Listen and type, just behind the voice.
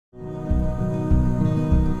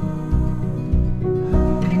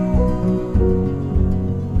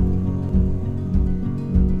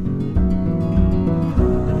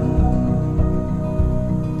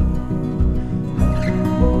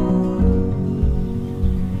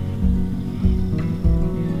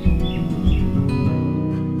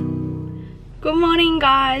Good morning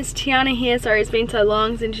guys, Tiana here. Sorry it's been so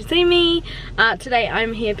long since you've seen me. Today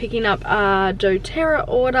I'm here picking up a Doterra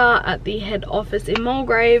order at the head office in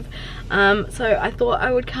Mulgrave. So I thought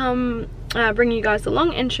I would come bring you guys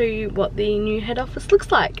along and show you what the new head office looks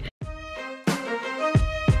like.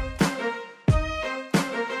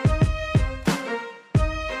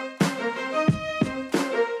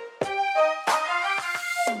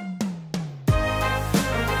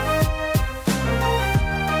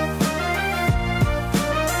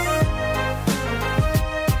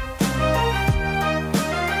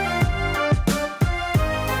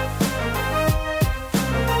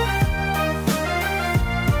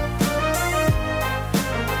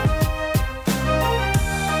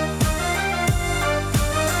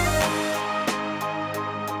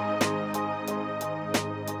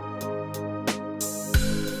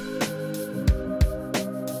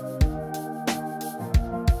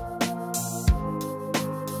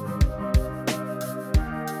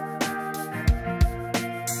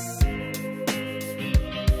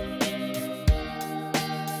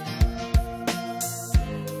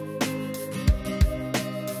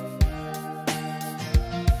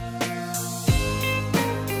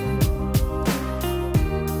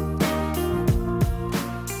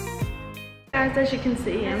 Guys, as you can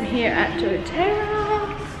see, I'm here at Doterra.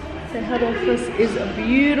 The head office is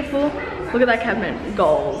beautiful. Look at that cabinet,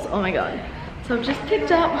 goals, oh my god. So I've just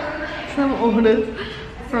picked up some orders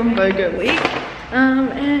from FANOLA week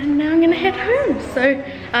and now I'm gonna head home. So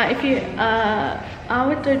if you are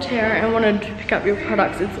with Doterra and wanted to pick up your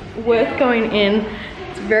products, it's worth going in.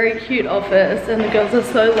 It's a very cute office and the girls are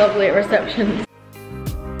so lovely at reception.